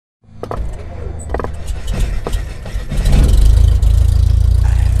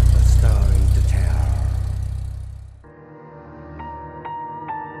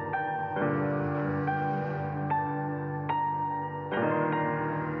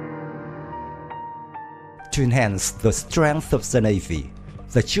To enhance the strength of the Navy,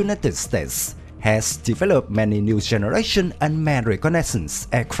 the United States has developed many new generation unmanned reconnaissance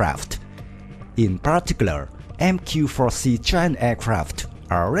aircraft. In particular, MQ-4C Triton aircraft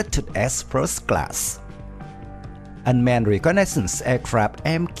are rated as first class. Unmanned reconnaissance aircraft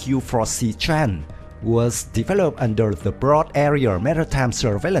MQ-4C Triton was developed under the Broad Area Maritime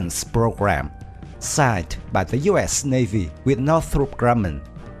Surveillance Program, signed by the U.S. Navy with Northrop Grumman,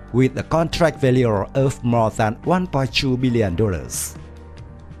 with a contract value of more than $1.2 billion.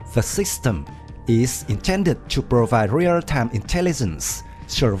 The system is intended to provide real-time intelligence,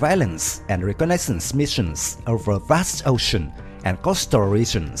 surveillance, and reconnaissance missions over vast ocean and coastal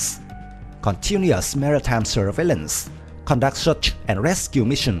regions, continuous maritime surveillance, conduct search and rescue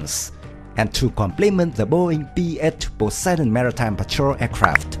missions, and to complement the Boeing P-8 Poseidon maritime patrol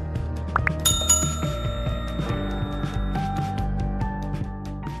aircraft.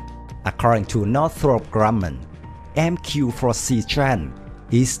 According to Northrop Grumman, MQ-4C Triton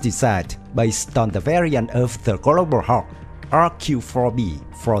is designed based on the variant of the Global Hawk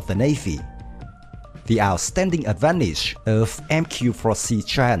RQ-4B for the Navy. The outstanding advantage of MQ-4C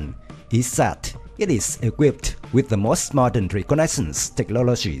Triton is that it is equipped with the most modern reconnaissance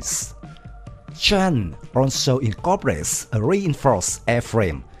technologies. Triton also incorporates a reinforced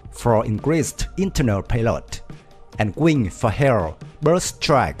airframe for increased internal payload, and wing for hail, burst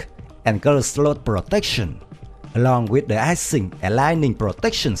strike, and gust load protection, along with the de-icing and lightning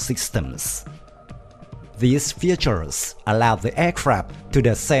protection systems. These features allow the aircraft to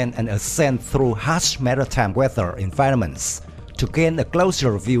descend and ascend through harsh maritime weather environments to gain a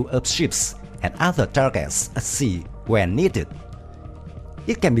closer view of ships and other targets at sea when needed.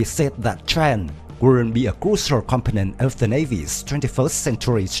 It can be said that Triton will be a crucial component of the Navy's 21st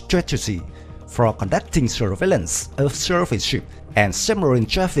century strategy for conducting surveillance of surface ships and submarine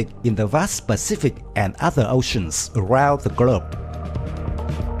traffic in the vast Pacific and other oceans around the globe.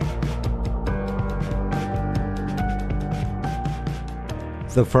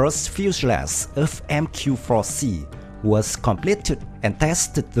 The first fuselage of MQ-4C was completed and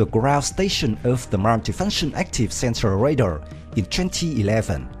tested at the ground station of the Multifunction Active Sensor Radar in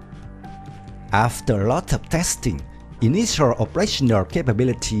 2011. After a lot of testing, initial operational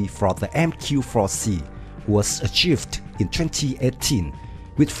capability for the MQ-4C was achieved in 2018,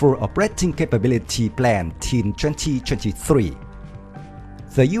 with full operating capability planned in 2023.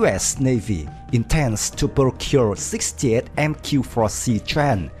 The U.S. Navy intends to procure 68 MQ-4C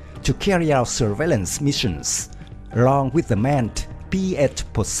Triton to carry out surveillance missions, along with the manned P-8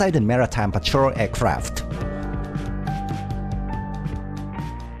 Poseidon maritime patrol aircraft.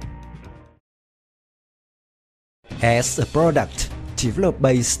 As a product developed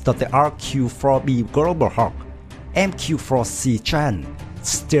based on the RQ-4B Global Hawk, MQ-4C Triton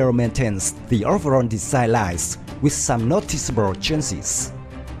still maintains the overall design lines with some noticeable changes.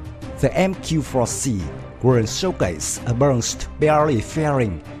 The MQ-4C will showcase a burst barrel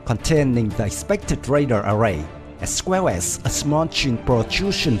fairing containing the expected radar array, as well as a small chin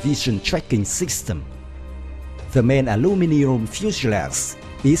protrusion vision tracking system. The main aluminum fuselage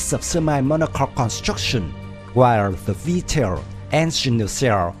is of semi-monocoque construction, while the V-tail, engine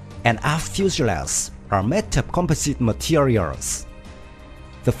nacelle, and aft fuselage are made of composite materials.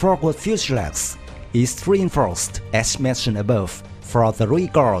 The forward fuselage is reinforced as mentioned above for the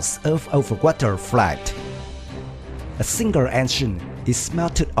rigors of overwater flight. A single engine is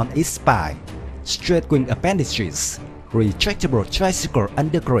mounted on its spine, straight wing appendages, retractable tricycle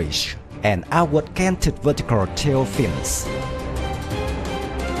undercarriage, and outward canted vertical tail fins.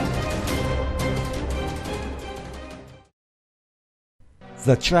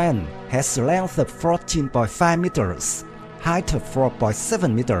 The Triton has a length of 14.5 meters, height of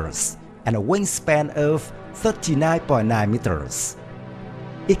 4.7 meters, and a wingspan of 39.9 meters.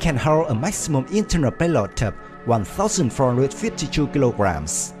 It can hold a maximum internal payload of 1,452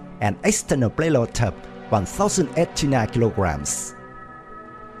 kilograms and external payload of 1,089 kilograms.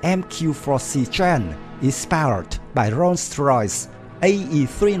 MQ-4C Triton is powered by Rolls-Royce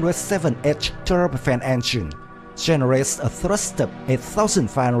AE3007H turbofan engine, generates a thrust of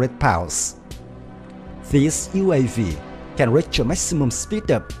 8,500 pounds. This UAV can reach a maximum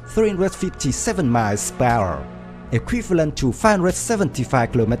speed of 357 miles per hour, equivalent to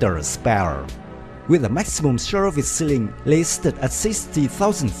 575 kilometers per hour, with a maximum service ceiling listed at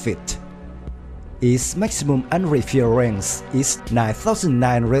 60,000 feet. Its maximum unrefuelled range is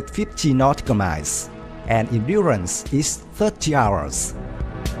 9,950 nautical miles, and endurance is 30 hours.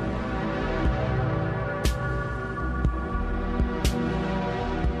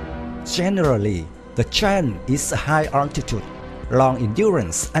 Generally, the Triton is a high-altitude,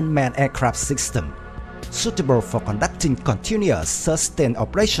 long-endurance unmanned aircraft system. suitable for conducting continuous sustained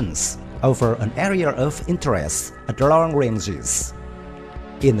operations over an area of interest at long ranges.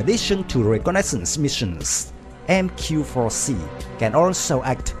 In addition to reconnaissance missions, MQ-4C can also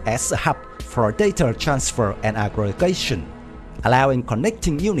act as a hub for data transfer and aggregation, allowing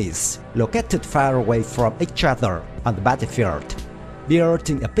connecting units located far away from each other on the battlefield,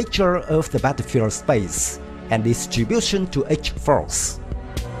 building a picture of the battlefield space and distribution to each force.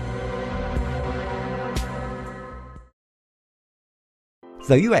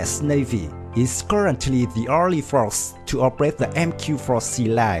 The US Navy is currently the only force to operate the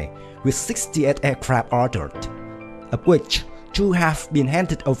MQ-4C line with 68 aircraft ordered, of which 2 have been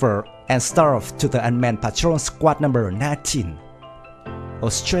handed over and staffed to the Unmanned Patrol Squad number 19.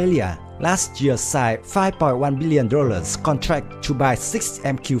 Australia last year signed $5.1 billion contract to buy 6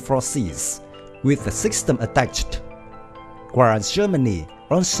 MQ-4Cs with the system attached, while Germany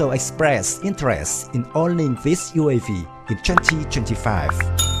also expressed interest in owning this UAV in 2025.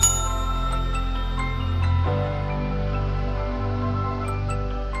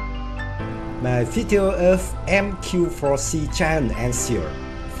 My video of MQ-4C Triton ends here.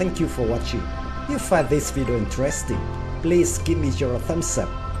 Thank you for watching. If you find this video interesting, please give me your thumbs up.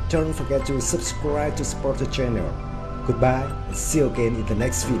 Don't forget to subscribe to support the channel. Goodbye and see you again in the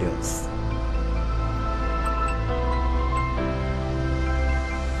next videos.